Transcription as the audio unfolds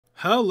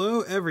Hello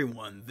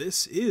everyone,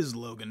 this is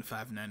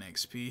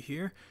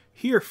Logan59XP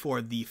here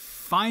for the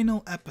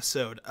final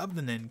episode of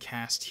the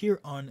Nin-Cast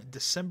here on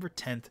December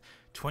 10th,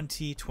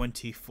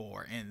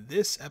 2024. And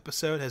this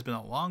episode has been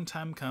a long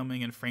time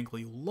coming and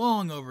frankly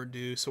long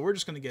overdue, so we're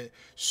just going to get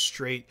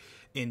straight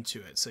into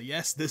it. So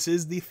yes, this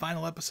is the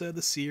final episode of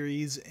the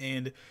series,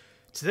 and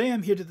today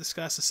I'm here to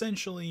discuss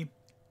essentially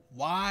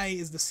why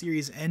is the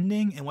series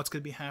ending and what's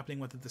going to be happening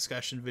with the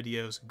discussion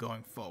videos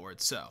going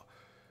forward. So,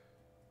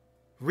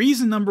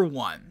 reason number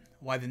one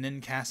why the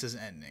Nin-Cast is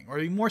ending, or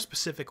to be more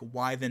specific,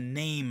 why the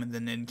name the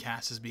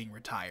Nin-Cast is being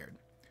retired.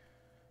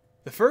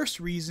 The first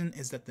reason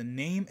is that the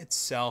name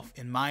itself,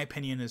 in my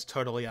opinion, is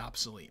totally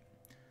obsolete.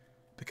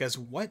 Because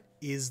what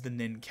is the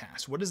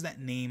Nin-Cast? What does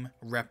that name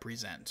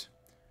represent?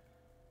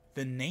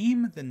 The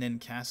name the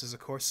Nin-Cast is, of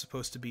course,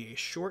 supposed to be a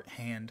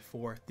shorthand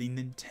for the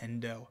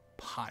Nintendo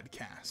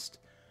podcast.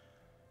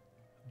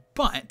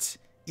 But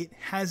it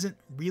hasn't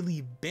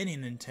really been a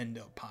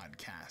Nintendo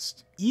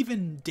podcast,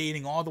 even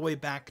dating all the way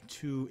back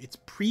to its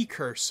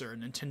precursor,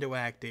 Nintendo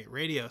Act 8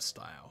 Radio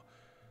Style.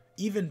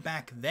 Even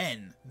back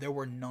then, there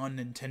were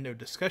non-Nintendo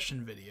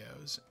discussion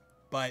videos,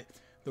 but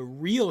the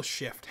real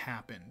shift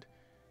happened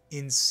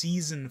in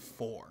Season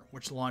 4,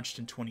 which launched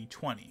in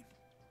 2020.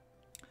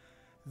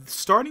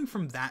 Starting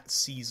from that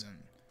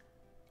season,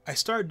 I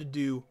started to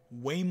do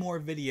way more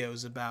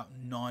videos about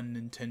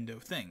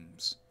non-Nintendo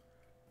things.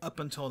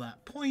 Up until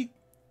that point,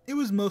 it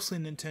was mostly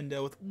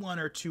Nintendo with one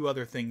or two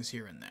other things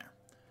here and there.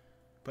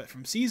 But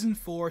from Season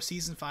 4,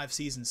 Season 5,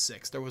 Season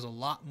 6, there was a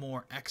lot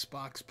more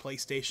Xbox,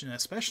 PlayStation, and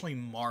especially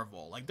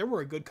Marvel. Like, there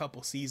were a good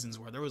couple seasons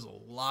where there was a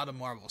lot of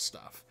Marvel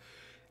stuff.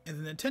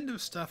 And the Nintendo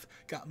stuff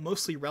got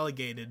mostly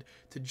relegated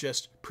to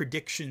just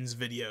predictions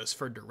videos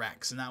for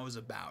directs, and that was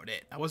about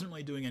it. I wasn't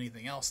really doing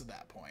anything else at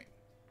that point.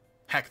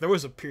 Heck, there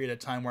was a period of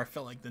time where I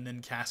felt like the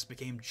Nin-Cast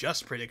became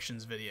just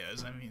predictions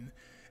videos. I mean,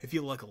 if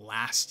you look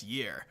last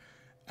year,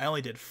 I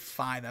only did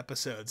 5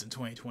 episodes in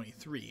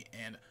 2023,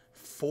 and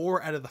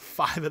 4 out of the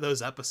 5 of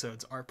those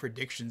episodes are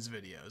predictions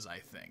videos, I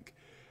think.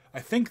 I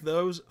think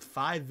those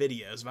 5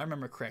 videos, if I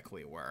remember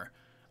correctly, were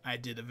I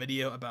did a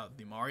video about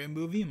the Mario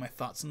movie and my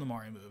thoughts on the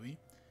Mario movie,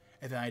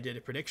 and then I did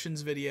a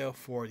predictions video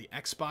for the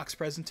Xbox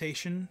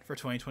presentation for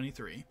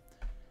 2023,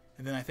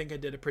 and then I think I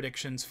did a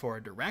predictions for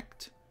a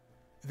Direct,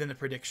 and then the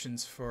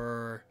predictions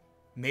for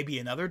maybe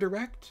another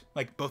Direct,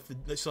 like both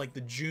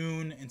the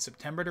June and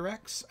September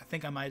Directs. I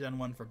think I might have done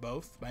one for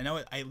both, but I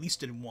know I at least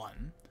did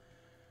one.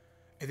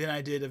 And then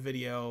I did a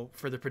video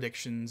for the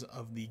predictions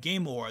of the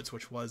Game Awards,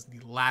 which was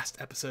the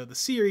last episode of the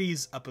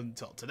series up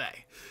until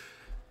today.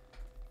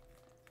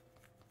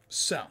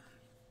 So,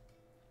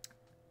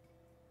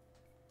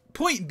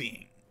 point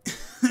being,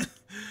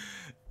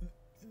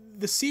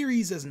 the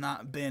series has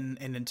not been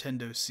a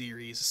Nintendo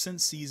series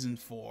since Season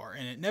 4,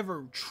 and it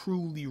never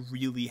truly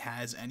really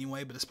has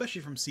anyway, but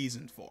especially from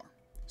Season 4.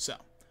 So,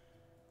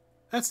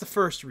 that's the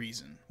first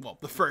reason. Well,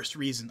 the first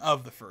reason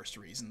of the first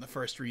reason. The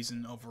first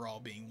reason overall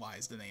being why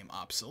is the name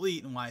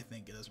obsolete, and why I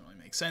think it doesn't really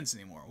make sense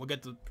anymore. We'll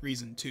get to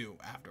reason 2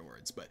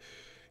 afterwards, but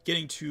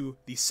getting to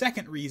the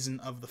second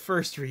reason of the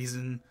first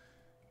reason,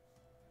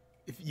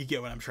 if you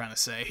get what I'm trying to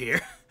say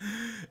here,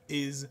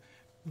 is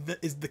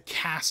the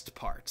cast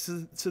part.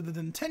 So the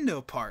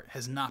Nintendo part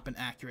has not been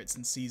accurate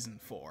since Season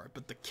 4,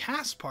 but the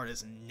cast part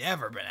has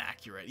never been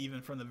accurate,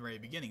 even from the very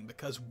beginning,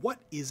 because what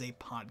is a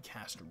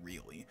podcast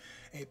really?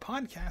 A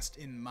podcast,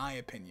 in my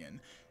opinion,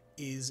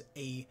 is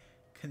a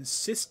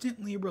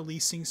consistently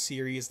releasing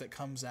series that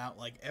comes out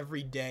like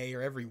every day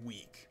or every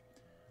week,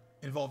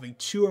 involving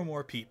 2 or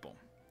more people.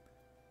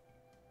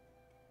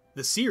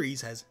 The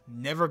series has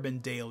never been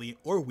daily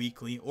or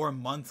weekly or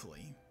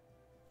monthly.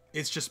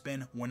 It's just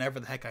been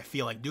whenever the heck I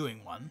feel like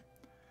doing one.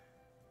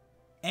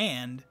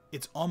 And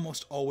it's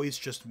almost always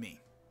just me.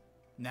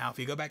 Now, if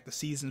you go back to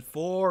Season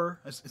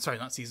 4... Sorry,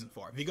 not Season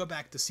 4. If you go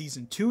back to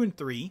Season 2 and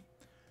 3,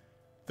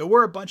 there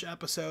were a bunch of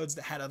episodes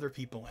that had other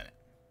people in it.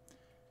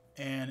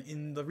 And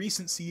in the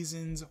recent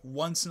seasons,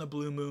 once in a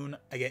blue moon,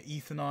 I get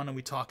Ethan on and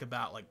we talk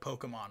about, like,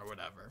 Pokemon or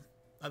whatever.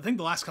 I think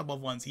the last couple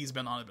of ones he's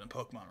been on have been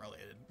Pokemon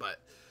related. But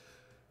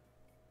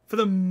for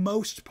the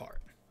most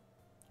part,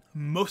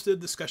 most of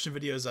the discussion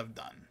videos I've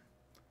done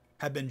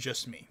have been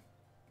just me.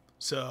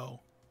 So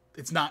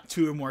it's not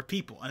 2 or more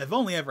people, and I've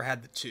only ever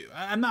had the 2.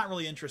 I'm not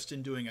really interested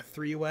in doing a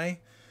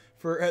 3-way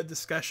for a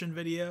discussion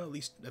video, at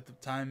least at the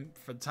time,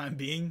 for the time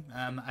being.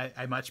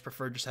 I much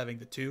prefer just having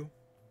the 2.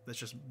 That's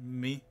just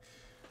me.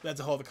 That's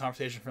a whole other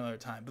conversation for another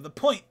time. But the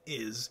point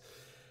is,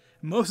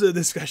 most of the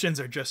discussions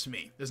are just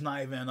me. There's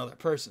not even another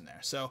person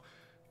there. So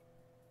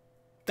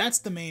that's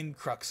the main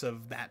crux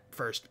of that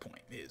first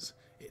point, is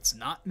it's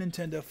not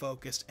Nintendo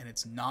focused, and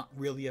it's not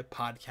really a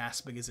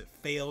podcast because it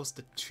fails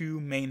the 2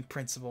 main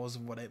principles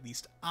of what at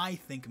least I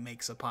think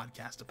makes a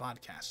podcast a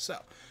podcast. So,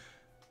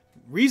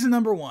 reason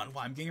number 1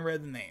 why I'm getting rid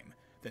of the name.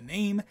 The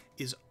name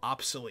is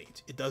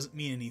obsolete. It doesn't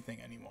mean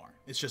anything anymore.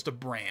 It's just a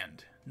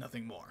brand,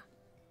 nothing more.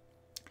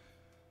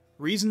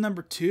 Reason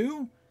number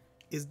 2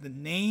 is the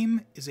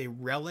name is a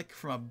relic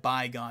from a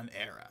bygone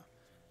era.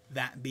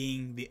 That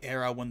being the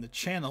era when the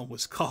channel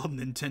was called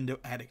Nintendo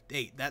Addict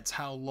 8. That's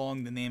how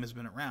long the name has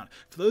been around.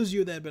 For those of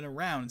you that have been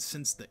around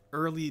since the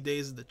early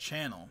days of the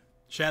channel,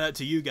 shout out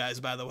to you guys,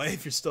 by the way,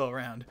 if you're still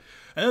around.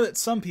 I know that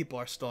some people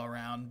are still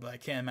around, but I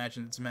can't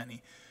imagine it's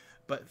many.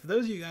 But for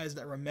those of you guys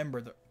that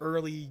remember the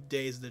early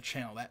days of the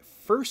channel, that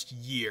first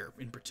year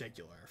in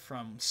particular,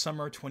 from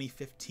summer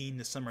 2015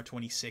 to summer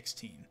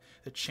 2016,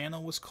 the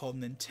channel was called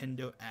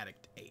Nintendo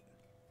Addict 8.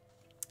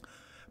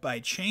 But I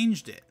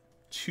changed it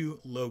to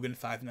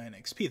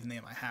Logan59XP, the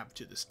name I have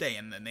to this day,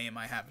 and the name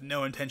I have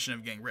no intention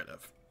of getting rid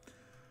of.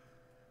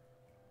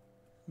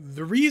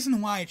 The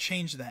reason why I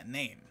changed that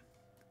name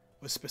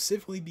was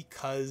specifically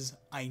because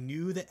I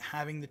knew that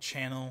having the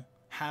channel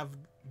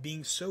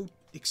being so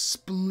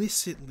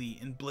explicitly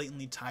and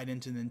blatantly tied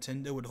into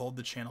Nintendo would hold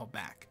the channel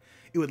back.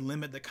 It would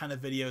limit the kind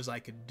of videos I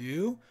could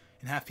do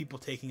and have people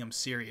taking them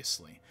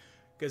seriously.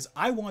 Because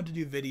I wanted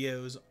to do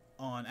videos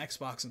on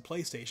Xbox and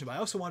PlayStation, but I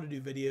also want to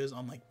do videos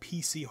on like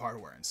PC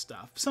hardware and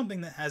stuff. Something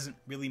that hasn't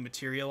really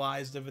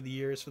materialized over the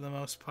years for the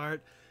most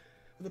part.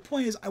 But the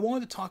point is, I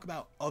wanted to talk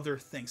about other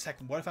things. Heck,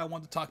 what if I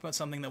wanted to talk about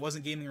something that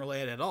wasn't gaming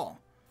related at all?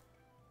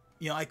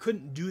 You know, I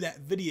couldn't do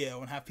that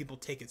video and have people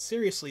take it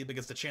seriously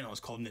because the channel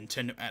is called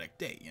Nintendo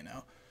Addict 8, you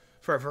know,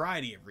 for a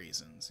variety of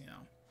reasons, you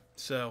know.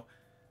 So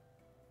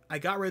I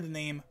got rid of the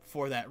name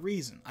for that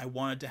reason. I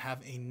wanted to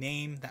have a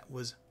name that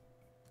was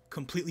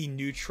completely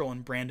neutral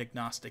and brand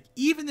agnostic.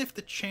 Even if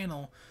the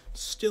channel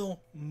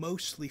still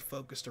mostly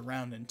focused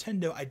around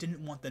Nintendo, I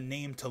didn't want the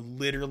name to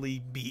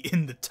literally be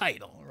in the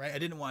title, right? I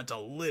didn't want it to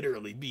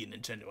literally be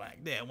Nintendo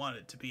Addict 8. I wanted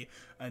it to be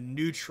a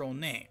neutral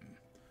name.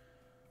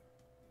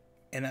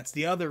 And that's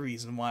the other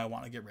reason why I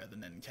want to get rid of the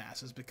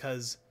Nin-Cast, is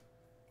because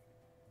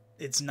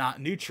it's not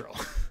neutral.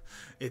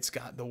 It's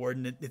got the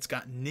word, it's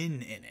got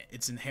nin in it.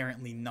 It's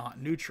inherently not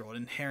neutral. It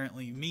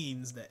inherently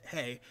means that,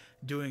 hey,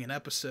 doing an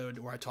episode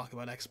where I talk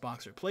about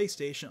Xbox or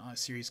PlayStation on a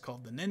series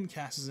called the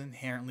Nin-Cast is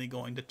inherently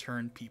going to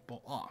turn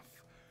people off.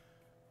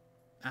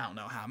 I don't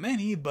know how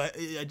many, but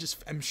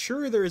I'm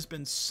sure there has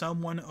been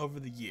someone over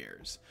the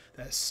years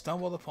that has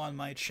stumbled upon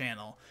my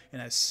channel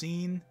and has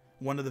seen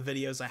one of the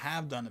videos I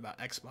have done about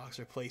Xbox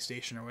or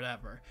PlayStation or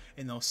whatever,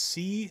 and they'll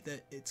see that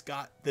it's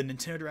got the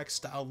Nintendo Direct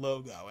style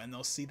logo, and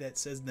they'll see that it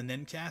says the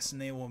Nin-Cast,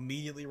 and they will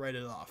immediately write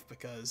it off,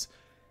 because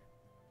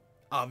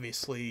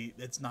obviously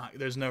it's not,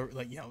 there's no,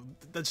 like, you know,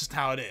 that's just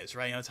how it is,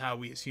 right? You know, it's how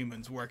we as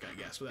humans work, I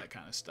guess, with that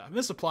kind of stuff. And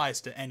this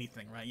applies to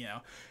anything, right? You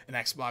know, an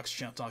Xbox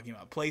channel talking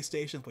about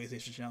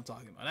PlayStation channel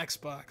talking about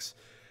Xbox,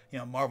 you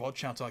know, Marvel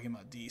channel talking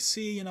about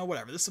DC, you know,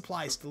 whatever. This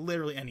applies to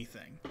literally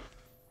anything.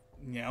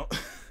 You know,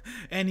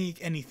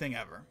 anything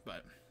ever.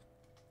 But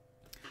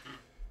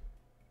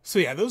so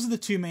yeah, those are the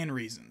two main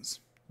reasons.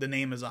 The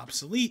name is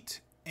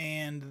obsolete,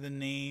 and the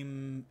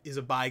name is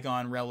a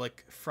bygone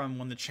relic from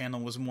when the channel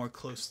was more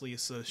closely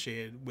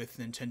associated with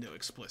Nintendo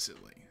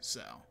explicitly.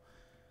 So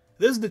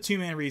those are the two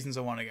main reasons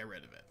I want to get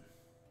rid of it.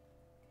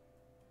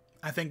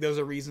 I think those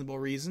are reasonable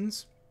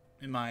reasons,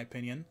 in my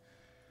opinion.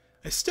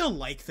 I still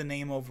like the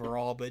name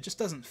overall, but it just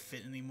doesn't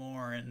fit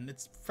anymore, and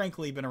it's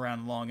frankly been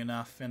around long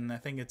enough, and I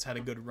think it's had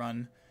a good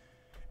run.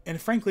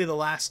 And frankly, the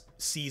last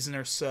season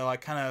or so, I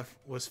kind of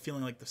was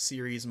feeling like the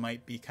series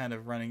might be kind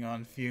of running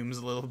on fumes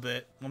a little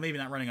bit. Well, maybe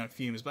not running on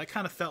fumes, but I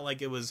kind of felt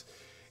like it was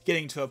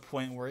getting to a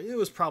point where it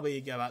was probably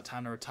about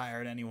time to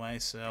retire it anyway,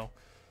 so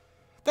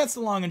that's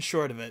the long and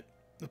short of it.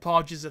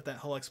 Apologies if that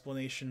whole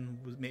explanation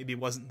maybe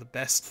wasn't the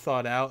best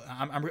thought out.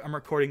 I'm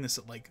recording this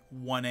at like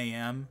 1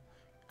 a.m.,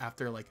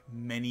 after like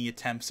many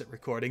attempts at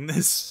recording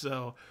this,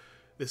 so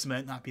this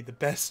might not be the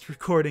best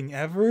recording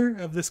ever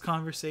of this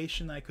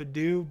conversation I could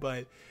do,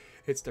 but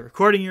it's the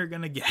recording you're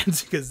gonna get,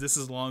 because this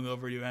is long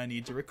overdue. I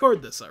need to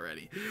record this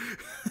already.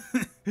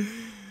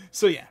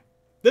 So yeah,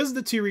 those are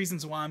the two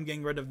reasons why I'm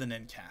getting rid of the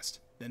Nin-Cast.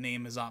 The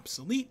name is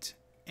obsolete,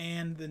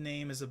 and the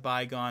name is a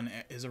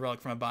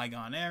relic from a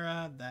bygone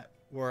era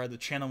where the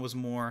channel was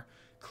more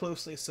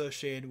closely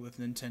associated with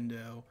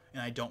Nintendo,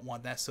 and I don't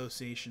want that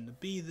association to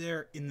be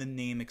there in the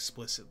name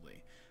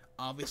explicitly.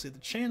 Obviously, the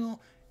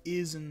channel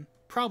is and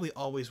probably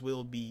always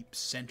will be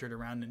centered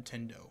around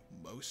Nintendo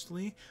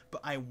mostly,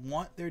 but I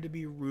want there to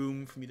be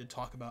room for me to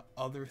talk about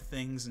other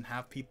things and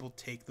have people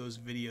take those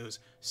videos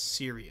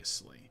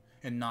seriously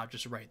and not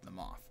just write them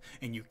off.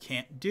 And you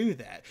can't do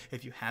that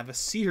if you have a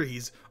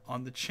series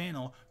on the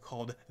channel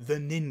called the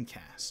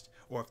Nin-Cast,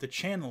 or if the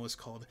channel is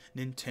called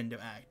Nintendo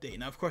Addict 8.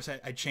 Now, of course,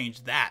 I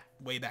changed that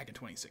way back in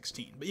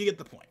 2016, but you get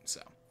the point.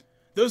 So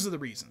those are the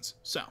reasons.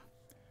 So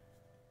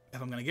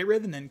if I'm going to get rid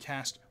of the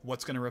Nin-Cast,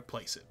 what's going to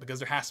replace it? Because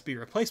there has to be a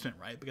replacement,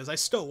 right? Because I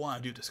still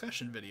want to do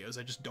discussion videos.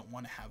 I just don't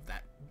want to have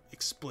that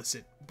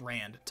explicit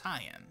brand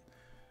tie-in.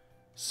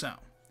 So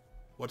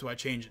what do I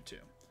change it to?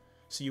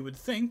 So you would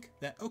think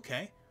that,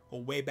 okay,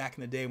 well, way back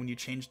in the day when you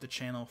changed the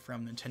channel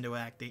from Nintendo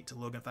Addict 8 to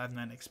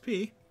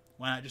Logan59XP,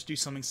 why not just do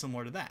something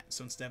similar to that?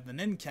 So instead of the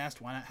Nin-Cast,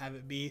 why not have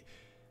it be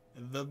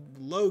the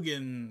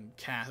Logan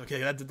Cast? Okay,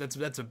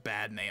 that's a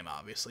bad name,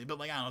 obviously, but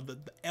like, I don't know,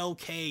 the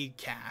LK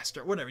Cast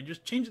or whatever.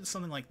 Just change it to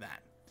something like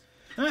that.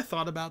 And I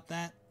thought about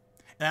that,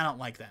 And I don't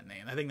like that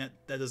name. I think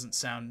that doesn't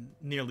sound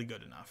nearly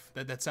good enough.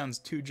 That sounds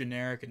too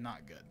generic and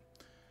not good.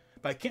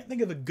 But I can't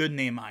think of a good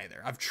name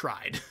either. I've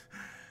tried.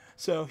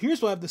 So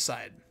here's what I've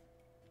decided.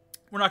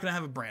 We're not going to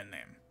have a brand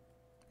name.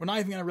 We're not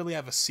even going to really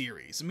have a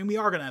series. I mean, we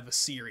are going to have a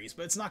series,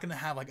 but it's not going to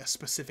have like a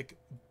specific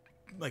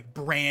like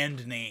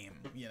brand name,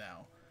 you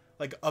know,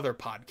 like other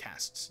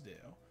podcasts do.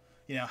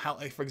 You know, how,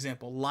 like, for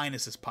example,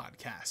 Linus's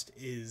podcast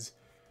is,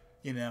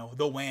 you know,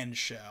 The WAN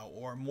Show,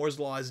 or Moore's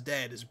Law is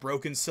Dead is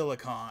Broken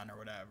Silicon, or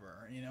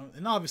whatever, you know.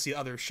 And obviously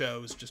other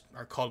shows just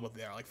are called what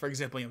they are. Like, for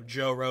example, you know,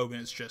 Joe Rogan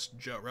is just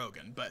Joe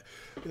Rogan. But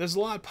there's a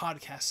lot of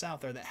podcasts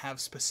out there that have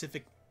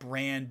specific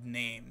brand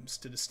names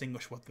to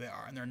distinguish what they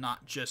are, and they're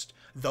not just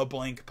The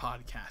Blank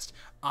Podcast.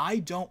 I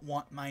don't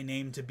want my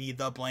name to be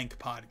The Blank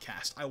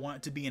Podcast. I want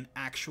it to be an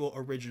actual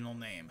original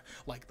name,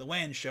 like The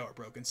WAN Show or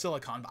Broken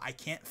Silicon, but I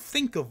can't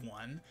think of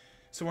one,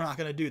 so we're not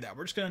going to do that.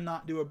 We're just going to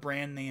not do a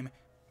brand name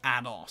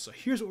at all. So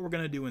here's what we're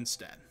going to do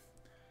instead.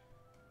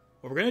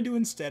 What we're going to do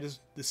instead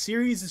is the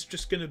series is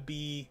just going to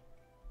be,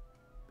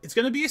 it's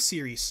going to be a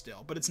series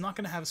still, but it's not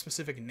going to have a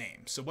specific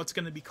name. So what's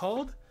going to be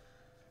called?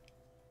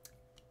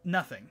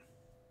 Nothing.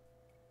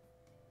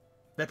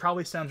 That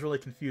probably sounds really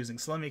confusing,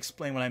 so let me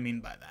explain what I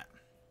mean by that.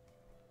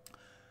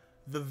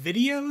 The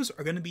videos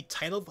are going to be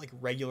titled like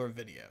regular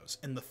videos,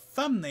 and the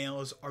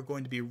thumbnails are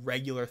going to be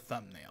regular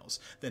thumbnails.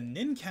 The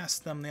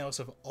Nin-Cast thumbnails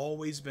have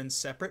always been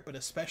separate, but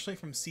especially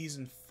from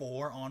Season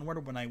 4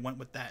 onward, when I went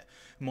with that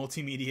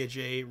Multimedia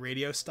J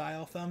radio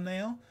style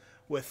thumbnail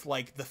with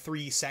like the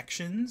 3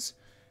 sections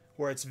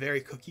where it's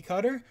very cookie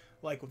cutter,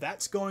 like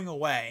that's going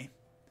away.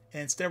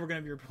 And instead we're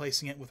going to be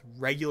replacing it with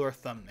regular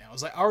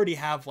thumbnails. I already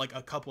have like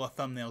a couple of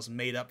thumbnails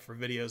made up for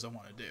videos I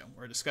want to do,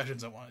 or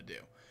discussions I want to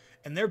do.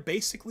 And they're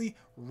basically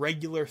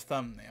regular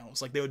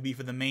thumbnails, like they would be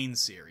for the main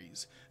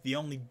series. The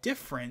only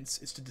difference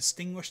is to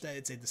distinguish that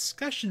it's a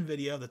discussion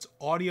video that's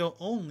audio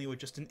only with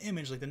just an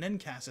image like the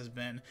Nin-Cast has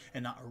been,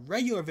 and not a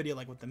regular video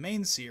like with the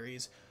main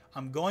series.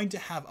 I'm going to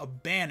have a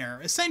banner,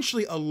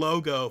 essentially a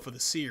logo for the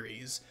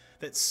series,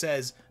 that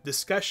says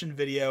discussion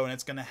video, and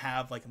it's going to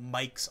have like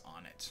mics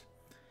on it.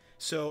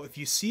 So if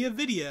you see a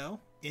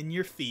video in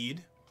your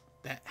feed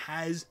that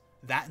has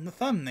that in the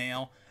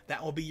thumbnail,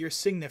 that will be your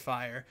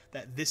signifier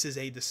that this is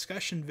a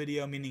discussion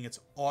video, meaning it's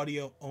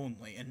audio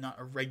only and not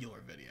a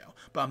regular video.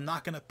 But I'm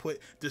not going to put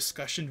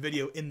discussion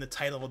video in the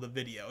title of the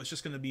video. It's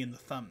just going to be in the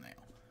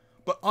thumbnail.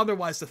 But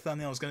otherwise, the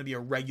thumbnail is going to be a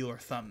regular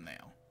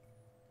thumbnail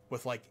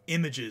with like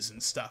images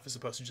and stuff as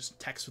opposed to just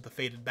text with a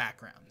faded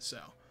background. So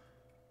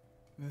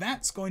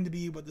that's going to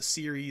be what the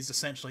series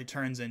essentially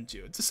turns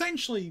into. It's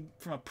essentially,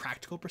 from a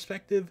practical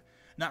perspective,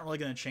 not really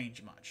going to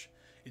change much.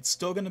 It's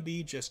still going to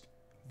be just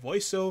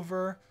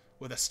voiceover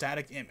with a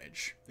static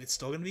image. It's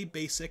still going to be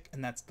basic,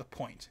 and that's the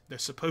point. They're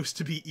supposed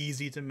to be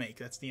easy to make.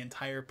 That's the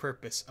entire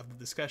purpose of the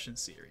discussion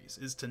series,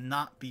 is to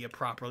not be a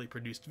properly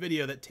produced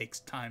video that takes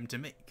time to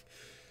make.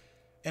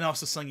 And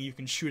also something you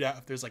can shoot out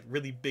if there's like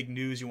really big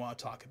news you want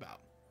to talk about.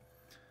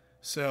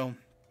 So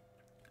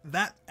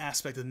that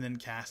aspect of the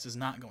Nin-Cast is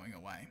not going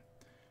away.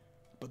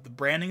 But the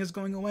branding is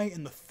going away,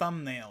 and the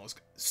thumbnails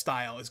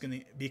style is going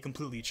to be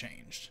completely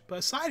changed. But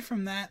aside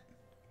from that,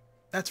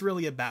 that's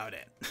really about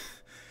it.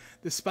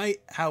 Despite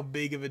how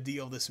big of a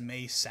deal this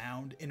may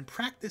sound, in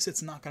practice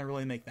it's not going to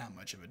really make that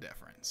much of a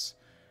difference.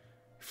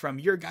 From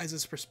your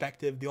guys'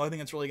 perspective, the only thing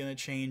that's really going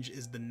to change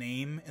is the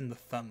name and the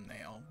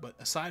thumbnail. But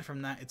aside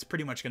from that, it's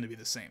pretty much going to be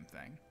the same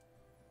thing.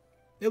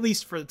 At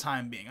least for the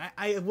time being.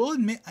 I will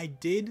admit I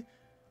did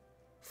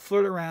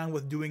flirt around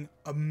with doing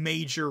a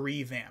major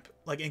revamp,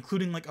 like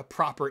including like a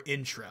proper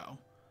intro,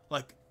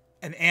 like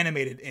an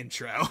animated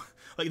intro,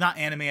 like not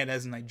animated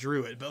as in I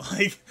drew it, but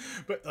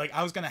like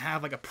I was gonna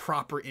have like a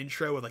proper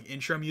intro with like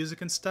intro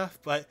music and stuff.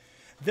 But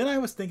then I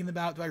was thinking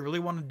about, do I really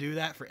want to do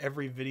that for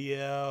every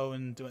video,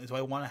 and do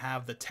I want to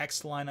have the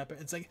text line up?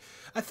 It's like,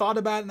 I thought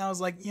about it and I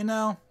was like, you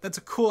know, that's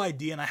a cool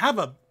idea, and I have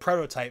a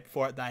prototype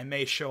for it that I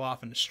may show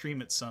off in the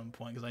stream at some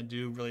point because I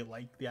do really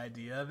like the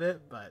idea of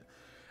it. But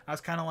I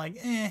was kind of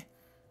like,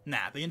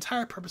 nah, the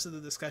entire purpose of the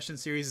discussion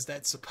series is that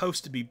it's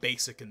supposed to be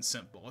basic and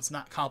simple. It's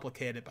not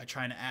complicated by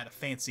trying to add a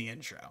fancy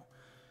intro.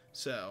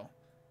 So,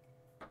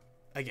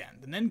 again,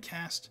 the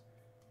Nin-Cast,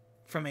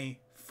 from a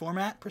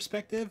format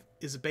perspective,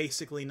 is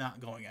basically not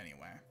going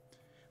anywhere.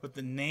 But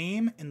the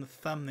name and the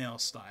thumbnail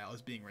style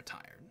is being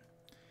retired.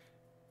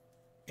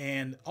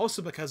 And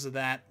also because of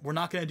that, we're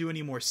not going to do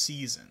any more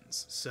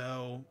seasons.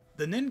 So,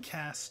 the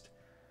Nin-Cast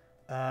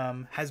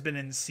has been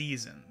in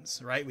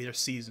seasons, right? We have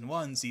season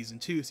 1, season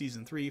 2,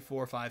 season 3,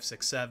 4, 5,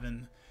 6,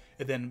 7,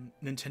 and then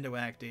Nintendo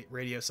Act 8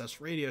 Radio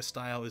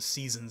Style is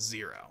season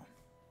 0.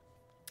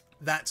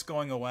 That's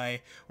going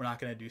away. We're not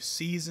going to do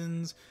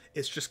seasons.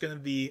 It's just going to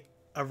be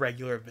a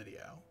regular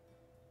video.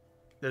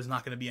 There's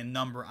not going to be a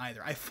number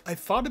either. I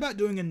thought about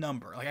doing a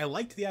number. Like, I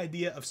liked the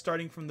idea of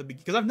starting from the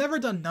beginning, because I've never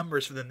done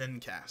numbers for the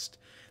Nin-Cast.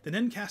 The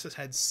Nin-Cast has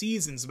had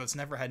seasons, but it's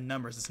never had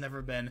numbers. It's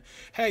never been,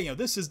 hey, you know,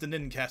 this is the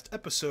Nin-Cast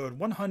episode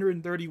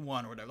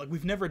 131 or whatever. Like,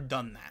 we've never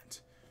done that.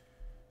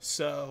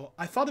 So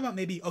I thought about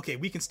maybe, okay,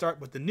 we can start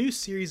with the new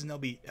series and there'll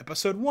be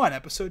episode 1,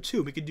 episode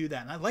 2. We could do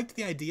that. And I liked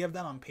the idea of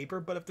that on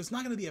paper, but if there's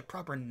not going to be a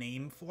proper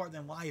name for it,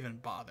 then why even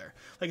bother?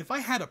 Like, if I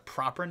had a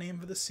proper name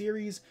for the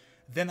series,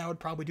 then I would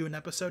probably do an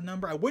episode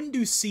number. I wouldn't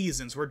do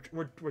seasons. We're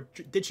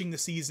ditching the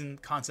season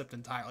concept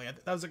entirely.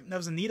 That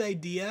was a neat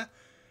idea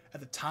at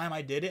the time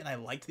I did it, and I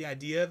liked the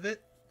idea of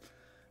it.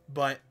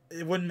 But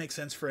it wouldn't make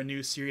sense for a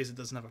new series that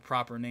doesn't have a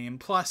proper name.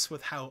 Plus,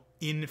 with how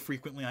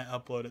infrequently I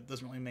upload, it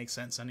doesn't really make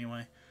sense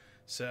anyway.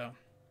 So,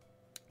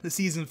 the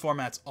season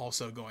format's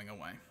also going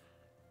away.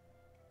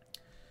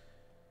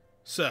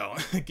 So,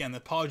 again,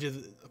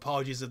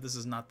 apologies if this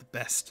is not the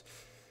best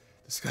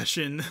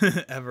discussion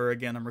ever.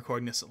 Again, I'm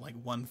recording this at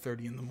like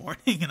 1:30 in the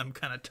morning, and I'm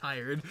kind of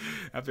tired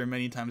after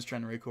many times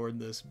trying to record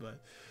this. But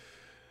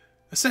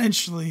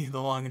essentially,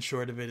 the long and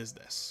short of it is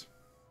this.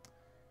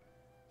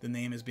 The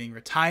name is being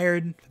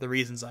retired for the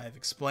reasons I have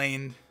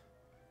explained.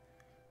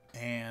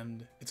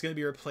 And it's going to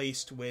be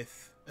replaced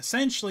with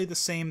essentially the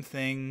same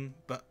thing,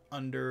 but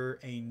under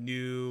a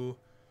new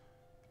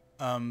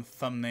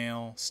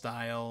thumbnail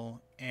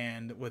style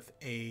and with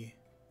a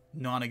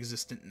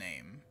non-existent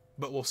name,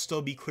 but will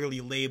still be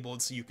clearly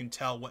labeled so you can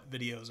tell what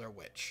videos are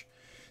which.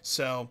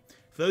 So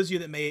for those of you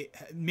that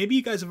maybe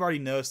you guys have already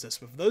noticed this,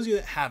 but for those of you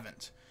that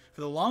haven't,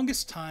 for the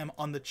longest time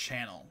on the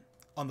channel,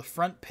 on the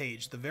front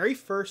page, the very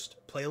first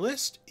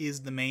playlist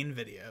is the main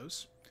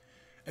videos,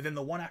 and then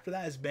the one after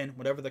that has been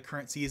whatever the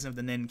current season of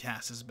the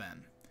Nin-Cast has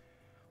been.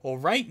 Well,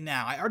 right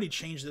now, I already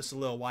changed this a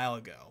little while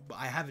ago, but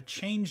I haven't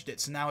changed it,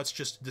 so now it's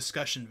just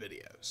discussion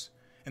videos.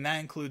 And that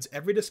includes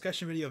every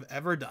discussion video I've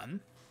ever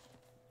done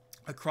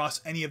across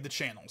any of the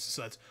channels.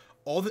 So that's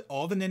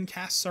all the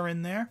Nin-Casts are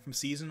in there from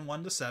season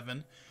 1 to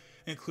 7,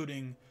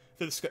 including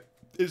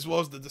as well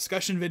as the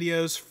discussion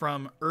videos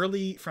from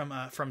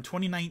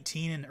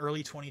 2019 and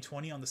early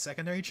 2020 on the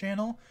secondary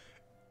channel.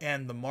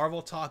 And the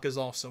Marvel talk is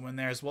also in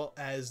there, as well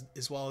as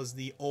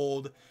the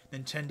old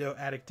Nintendo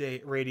Addict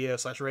Day radio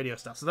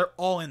stuff. So they're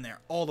all in there.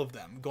 All of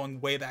them, going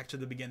way back to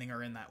the beginning,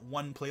 are in that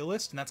one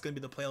playlist, and that's going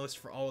to be the playlist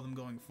for all of them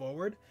going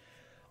forward.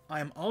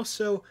 I'm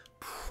also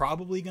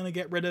probably going to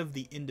get rid of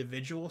the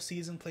individual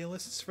season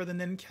playlists for the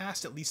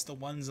Nin-Cast, at least the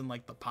ones in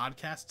like the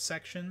podcast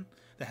section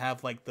that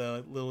have like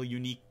the little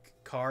unique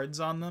cards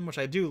on them, which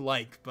I do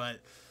like,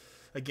 but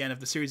again, if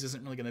the series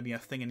isn't really going to be a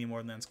thing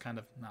anymore, then it's kind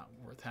of not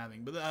worth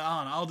having. But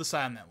I'll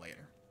decide on that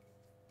later.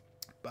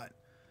 But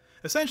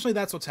essentially,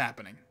 that's what's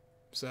happening.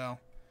 So,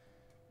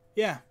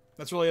 yeah,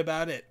 that's really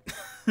about it.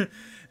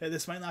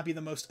 This might not be the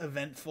most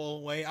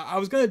eventful way. I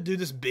was going to do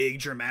this big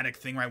dramatic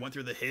thing where I went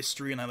through the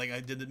history and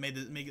made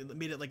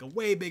it like a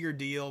way bigger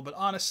deal. But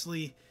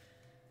honestly,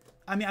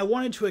 I mean, I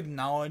wanted to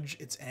acknowledge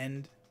its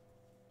end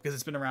because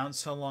it's been around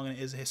so long and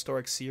it is a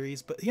historic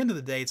series. But at the end of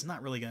the day, it's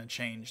not really going to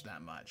change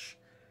that much.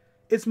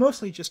 It's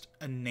mostly just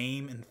a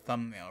name and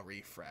thumbnail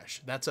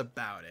refresh. That's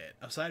about it.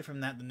 Aside from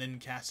that, the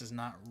Nin-Cast is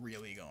not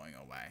really going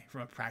away from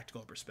a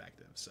practical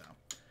perspective. So,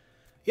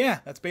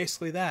 yeah, that's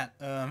basically that.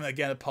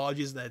 Again,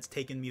 apologies that it's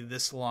taken me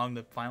this long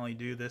to finally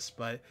do this,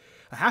 but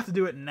I have to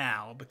do it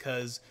now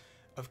because,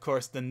 of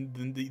course,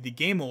 the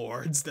Game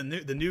Awards, the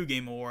new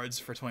Game Awards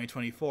for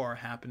 2024 are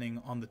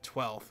happening on the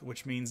 12th,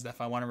 which means that if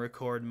I want to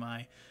record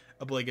my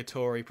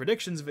obligatory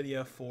predictions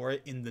video for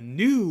it in the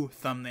new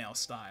thumbnail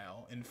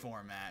style and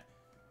format,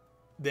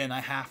 then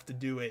I have to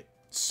do it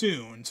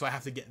soon, so I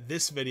have to get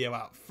this video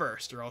out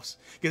first, or else,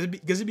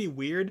 because it'd be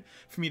weird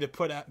for me to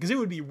put out, because it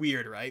would be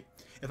weird, right,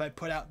 if I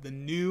put out the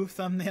new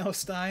thumbnail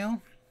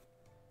style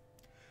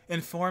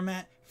and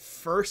format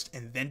first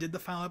and then did the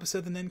final episode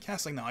of the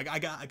Nin-Cast. Like, no, I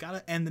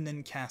gotta end the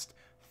Nin-Cast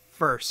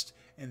first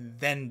and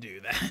then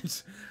do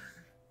that.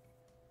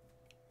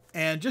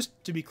 And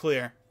just to be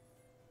clear,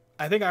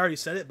 I think I already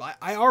said it, but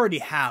I already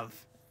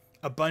have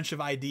a bunch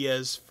of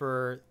ideas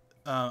for,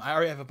 I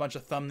already have a bunch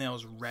of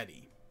thumbnails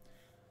ready.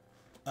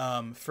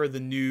 For the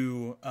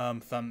new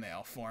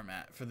thumbnail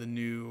format for the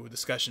new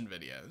discussion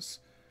videos.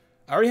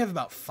 I already have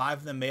about 5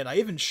 of them made. I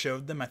even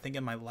showed them, I think,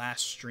 in my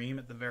last stream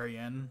at the very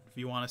end. If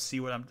you want to see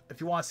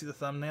if you want to see the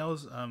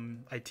thumbnails,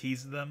 I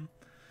teased them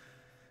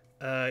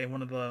in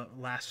one of the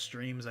last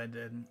streams I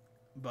did.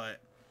 But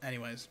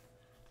anyways,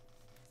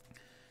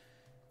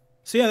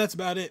 so yeah, that's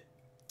about it.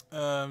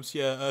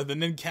 The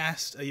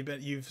Nin-Cast,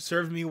 you've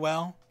served me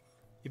well.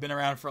 You've been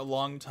around for a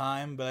long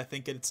time, but I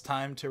think it's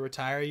time to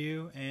retire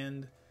you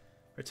and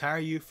retire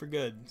you for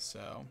good.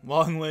 So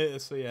long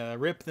live. So yeah,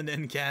 rip the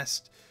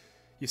Nin-Cast.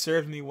 You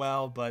served me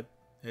well, but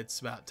it's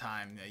about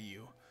time that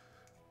you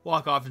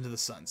walk off into the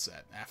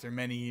sunset after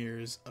many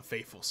years of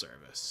faithful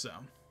service. So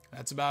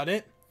that's about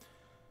it.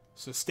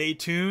 So stay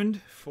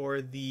tuned for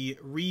the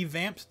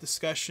revamped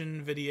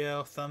discussion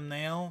video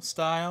thumbnail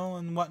style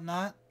and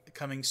whatnot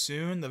coming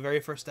soon. The very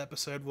first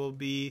episode will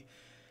be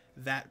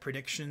that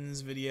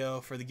predictions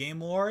video for the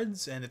Game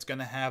Awards, and it's going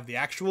to have the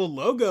actual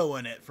logo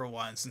in it for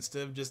once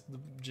instead of just the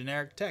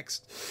generic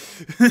text.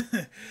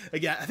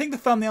 Again, I think the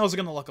thumbnails are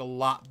going to look a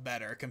lot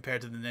better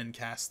compared to the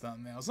Nin-Cast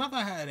thumbnails. Not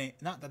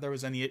that there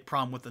was any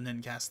problem with the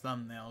Nin-Cast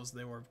thumbnails.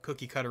 They were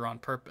cookie cutter on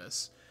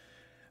purpose.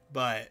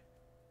 But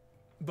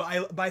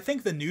But I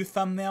think the new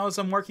thumbnails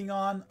I'm working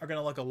on are going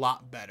to look a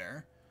lot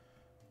better.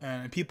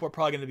 And people are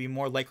probably going to be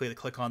more likely to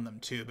click on them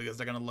too, because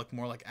they're going to look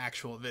more like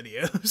actual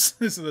videos.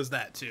 So there's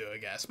that too, I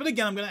guess. But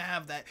again, I'm going to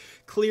have that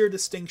clear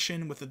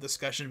distinction with the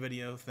discussion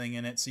video thing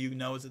in it, so you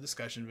know it's a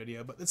discussion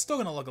video, but it's still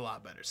going to look a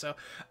lot better. So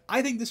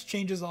I think this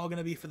change is all going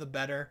to be for the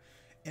better,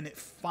 and it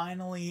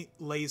finally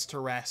lays to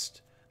rest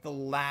the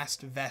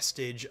last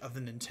vestige of the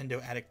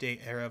Nintendo Addict Day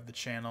era of the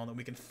channel that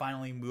we can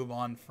finally move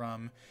on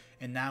from,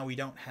 and now we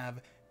don't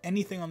have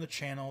anything on the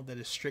channel that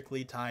is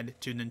strictly tied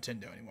to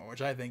Nintendo anymore,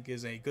 which I think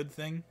is a good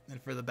thing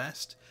and for the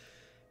best.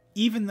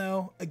 Even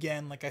though,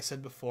 again, like I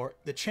said before,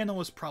 the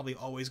channel is probably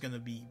always going to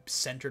be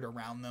centered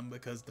around them,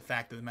 because the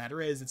fact of the matter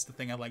is, it's the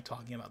thing I like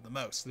talking about the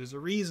most. There's a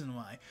reason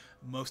why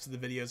most of the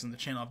videos on the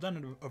channel I've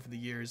done over the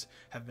years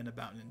have been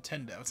about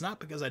Nintendo. It's not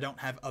because I don't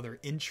have other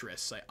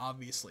interests. I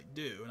obviously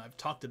do, and I've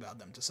talked about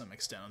them to some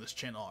extent on this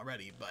channel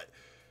already, but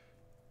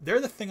they're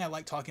the thing I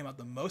like talking about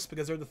the most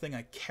because they're the thing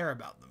I care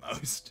about the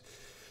most.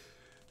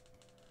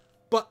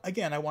 But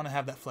again, I want to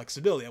have that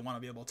flexibility. I want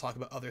to be able to talk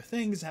about other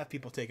things and have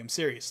people take them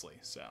seriously.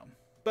 So,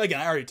 but again,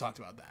 I already talked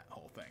about that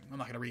whole thing. I'm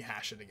not going to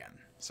rehash it again.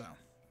 So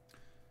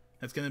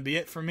that's going to be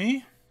it for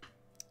me.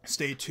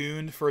 Stay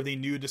tuned for the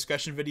new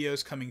discussion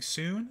videos coming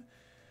soon.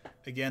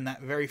 Again,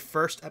 that very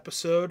first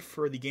episode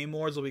for the Game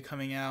Awards will be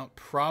coming out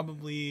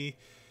probably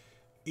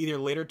either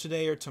later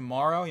today or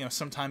tomorrow,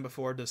 sometime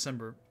before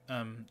December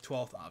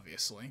 12th,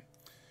 obviously.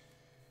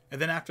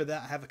 And then after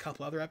that, I have a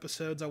couple other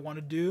episodes I want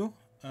to do.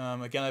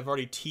 Again, I've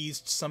already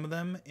teased some of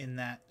them in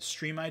that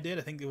stream I did.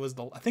 I think it was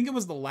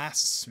the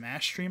last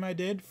Smash stream I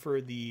did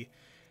for the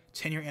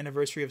 10-year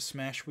anniversary of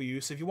Smash Wii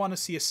U. So if you want to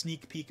see a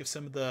sneak peek of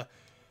some of the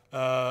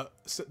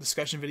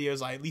discussion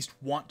videos I at least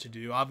want to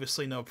do,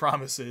 obviously no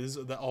promises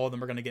that all of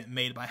them are going to get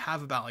made, but I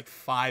have about like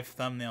 5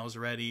 thumbnails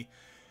ready,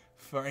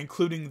 for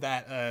including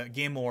that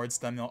Game Awards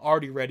thumbnail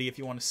already ready. If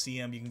you want to see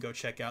them, you can go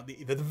check out the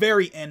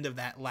very end of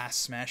that last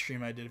Smash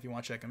stream I did if you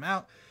want to check them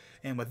out.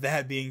 And with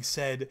that being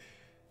said,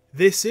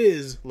 this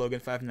is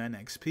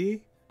Logan59XP,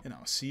 and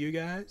I'll see you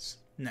guys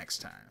next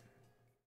time.